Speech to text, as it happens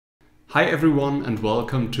Hi everyone and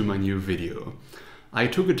welcome to my new video. I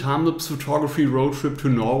took a time-lapse photography road trip to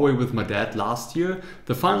Norway with my dad last year.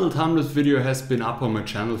 The final time-lapse video has been up on my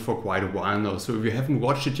channel for quite a while now, so if you haven't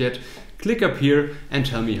watched it yet, click up here and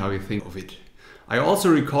tell me how you think of it. I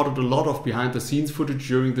also recorded a lot of behind-the-scenes footage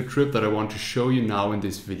during the trip that I want to show you now in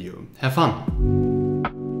this video. Have fun!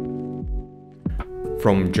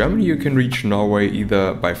 From Germany you can reach Norway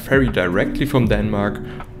either by ferry directly from Denmark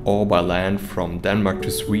or by land from Denmark to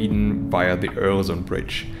Sweden via the Öresund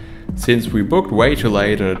bridge. Since we booked way too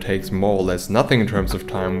late and it takes more or less nothing in terms of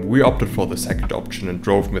time, we opted for the second option and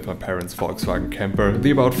drove with my parents' Volkswagen camper the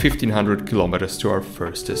about 1500 kilometers to our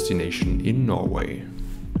first destination in Norway.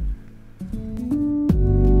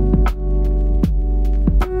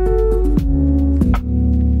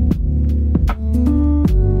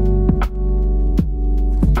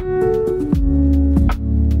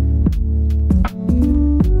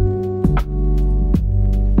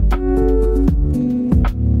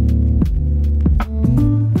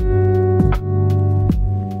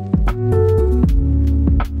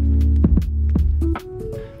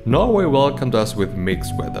 Norway welcomed us with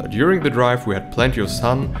mixed weather. During the drive we had plenty of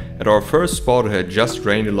sun. At our first spot it had just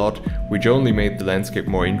rained a lot, which only made the landscape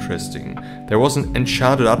more interesting. There was an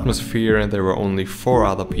enchanted atmosphere and there were only 4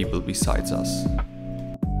 other people besides us.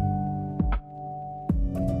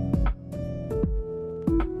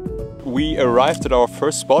 We arrived at our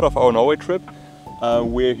first spot of our Norway trip.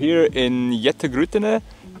 We're here in Jettegrytene,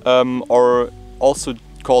 or also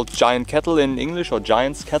called Giant Kettle in English, or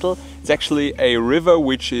Giant's Kettle. It's actually a river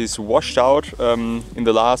which is washed out in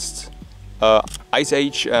the last ice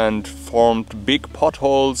age and formed big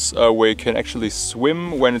potholes where you can actually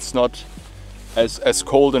swim when it's not as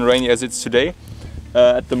cold and rainy as it's today.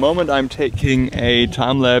 At the moment I'm taking a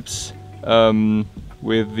time lapse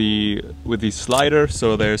with the slider.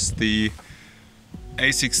 So there's the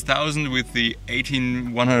A6000 with the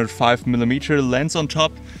 18-105mm lens on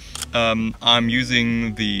top. I'm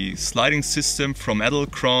using the sliding system from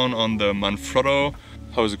Edelkrone on the Manfrotto,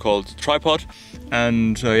 how is it called, tripod,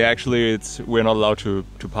 and yeah, actually we're not allowed to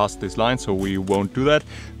pass this line, so we won't do that.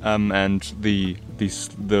 And the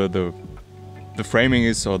framing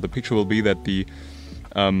is, or the picture will be that the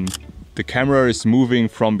camera is moving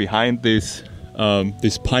from behind this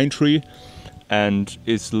this pine tree and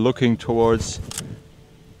is looking towards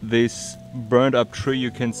this burned up tree you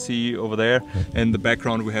can see over there. In the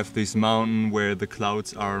background we have this mountain where the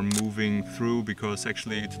clouds are moving through, because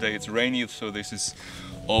actually today it's rainy, so this is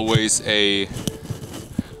always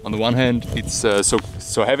on the one hand it's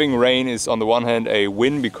so having rain is on the one hand a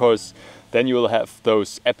win, because then you will have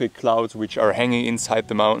those epic clouds which are hanging inside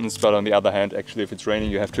the mountains, but on the other hand actually if it's raining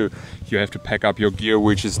you have to pack up your gear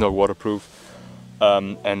which is not waterproof,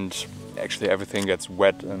 and actually everything gets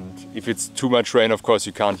wet, and if it's too much rain of course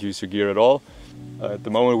you can't use your gear at all. At the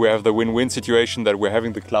moment we have the win-win situation that we're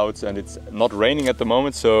having the clouds and it's not raining at the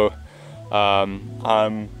moment, so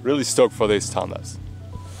I'm really stoked for this time-lapse.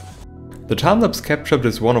 The time-lapse captured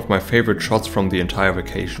is one of my favorite shots from the entire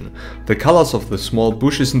vacation. The colors of the small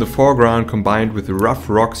bushes in the foreground combined with the rough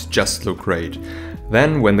rocks just look great.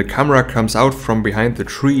 Then, when the camera comes out from behind the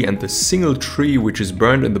tree and the single tree which is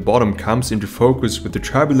burned in the bottom comes into focus with the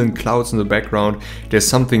turbulent clouds in the background, there's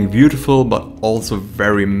something beautiful but also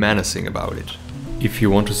very menacing about it. If you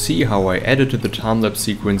want to see how I edited the time-lapse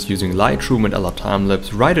sequence using Lightroom and LR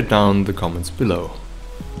time-lapse, write it down in the comments below.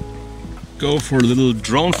 Go for a little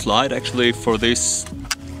drone flight. Actually for this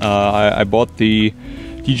I bought the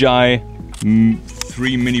DJI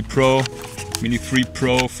 3 Mini 3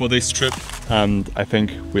 Pro for this trip, and I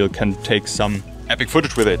think we can take some epic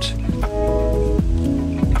footage with it.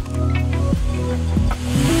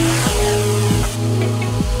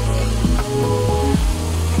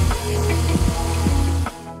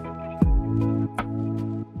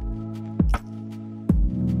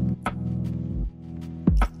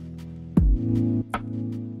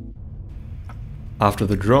 After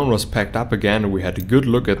the drone was packed up again and we had a good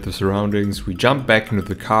look at the surroundings, we jumped back into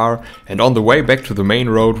the car, and on the way back to the main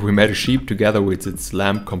road we met a sheep together with its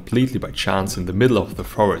lamb completely by chance in the middle of the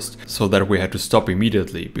forest, so that we had to stop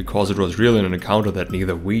immediately, because it was really an encounter that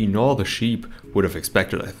neither we nor the sheep would have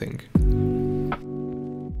expected, I think.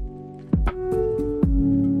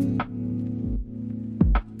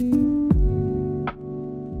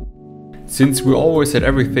 Since we always had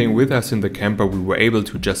everything with us in the camper, we were able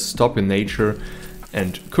to just stop in nature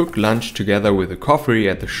and cook lunch together with a coffee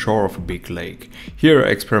at the shore of a big lake. Here I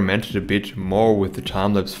experimented a bit more with the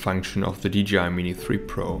time-lapse function of the DJI Mini 3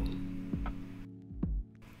 Pro.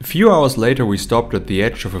 A few hours later we stopped at the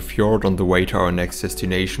edge of a fjord on the way to our next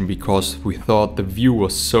destination because we thought the view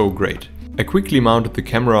was so great. I quickly mounted the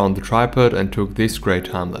camera on the tripod and took this great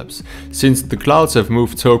time lapse. Since the clouds have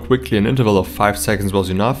moved so quickly, an interval of 5 seconds was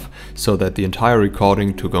enough, so that the entire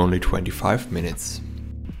recording took only 25 minutes.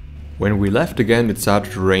 When we left again, it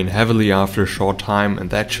started to rain heavily after a short time, and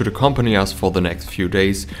that should accompany us for the next few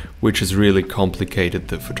days, which has really complicated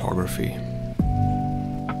the photography.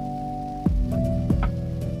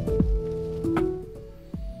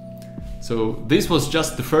 So this was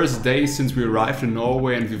just the first day since we arrived in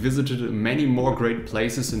Norway, and we visited many more great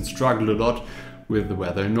places and struggled a lot with the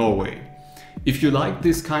weather in Norway. If you like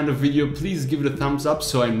this kind of video, please give it a thumbs up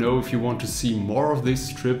so I know if you want to see more of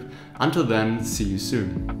this trip. Until then, see you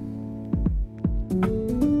soon.